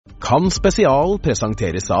Kan spesial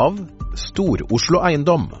presenteres av Stor-Oslo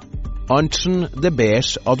Eiendom, Arntzen de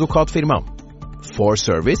Beers advokatfirma, For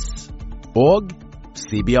Service og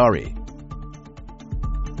CBRE.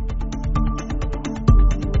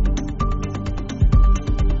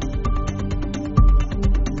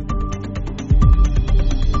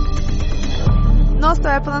 Nå står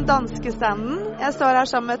jeg på den danske standen. Jeg står her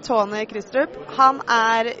sammen med Tony Kristrup. Han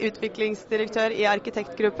utviklingsdirektør i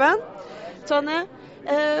arkitektgruppen. Tony,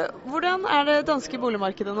 hvordan det danske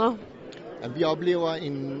boligmarkedet nå? Ja, vi oplever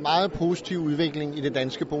en meget positiv udvikling i det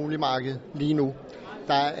danske boligmarked lige nu.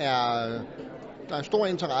 Der er stor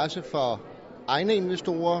interesse for egne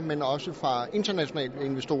investorer, men også fra internationale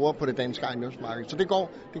investorer på det danske ejendomsmarked. Så det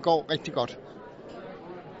går rigtig godt.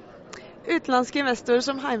 Utenlandske investorer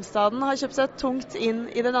som Heimstaden har købt sig tungt ind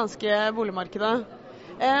i det danske boligmarkedet.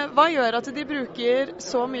 Hvad gør at de bruger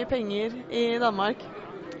så mye penger i Danmark?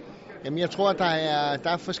 Jamen, jeg tror, at der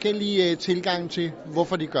er forskellige tilgange til,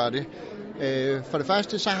 hvorfor de gør det. For det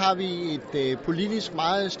første, så har vi et politisk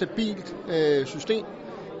meget stabilt system.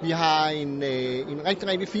 Vi har en rigtig,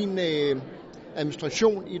 rigtig fin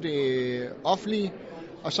administration i det offentlige.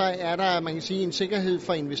 Og så der, man kan sige, en sikkerhed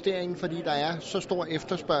for investeringen, fordi der er så stor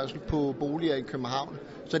efterspørgsel på boliger i København.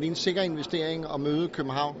 Så det er en sikker investering at møde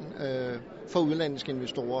København for udenlandske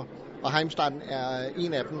investorer. Og Heimstaden er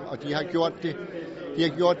en af dem, og de har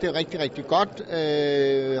gjort det rigtig, rigtig godt,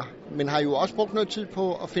 men har jo også brugt noget tid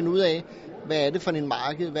på at finde ud af, hvad er det for en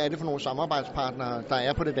marked, hvad er det for nogle samarbejdspartnere, der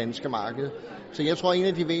er på det danske marked. Så jeg tror, en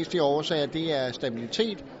af de væsentlige årsager, det er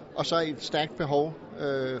stabilitet, og så et stærkt behov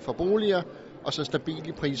for boliger, og så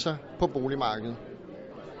stabile priser på boligmarkedet.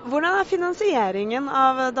 Hvordan finansieringen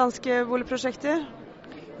af danske boligprojekter?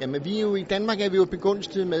 Jamen, i Danmark er vi jo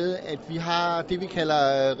begunstiget med, at vi har det, vi kalder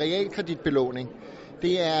realkreditbelåning.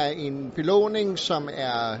 Det er en belåning, som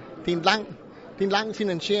det er en lang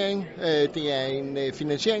finansiering. Det er en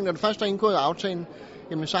finansiering, når du først har indgået aftalen,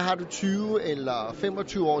 jamen så har du 20 eller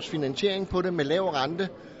 25 års finansiering på det med lav rente.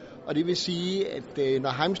 Og det vil sige, at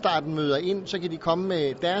når Heimstaden møder ind, så kan de komme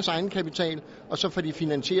med deres egen kapital, og så får de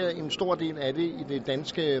finansieret en stor del af det i det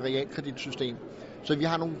danske realkreditsystem. Så vi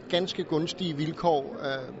har nogle ganske gunstige vilkår.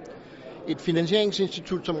 Et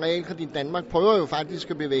finansieringsinstitut som Realkredit Danmark prøver jo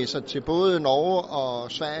faktisk at bevæge sig til både Norge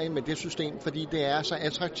og Sverige med det system, fordi det er så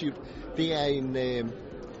attraktivt. Det er en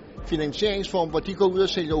finansieringsform, hvor de går ud og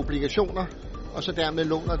sælger obligationer, og så dermed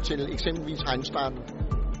låner til eksempelvis Heimstaden.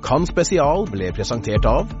 Kan spesial ble presentert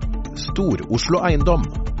av Stor-Oslo Eiendom,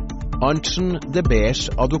 Arntzen de Beers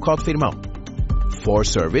advokatfirma, For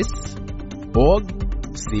Service og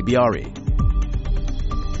CBRE.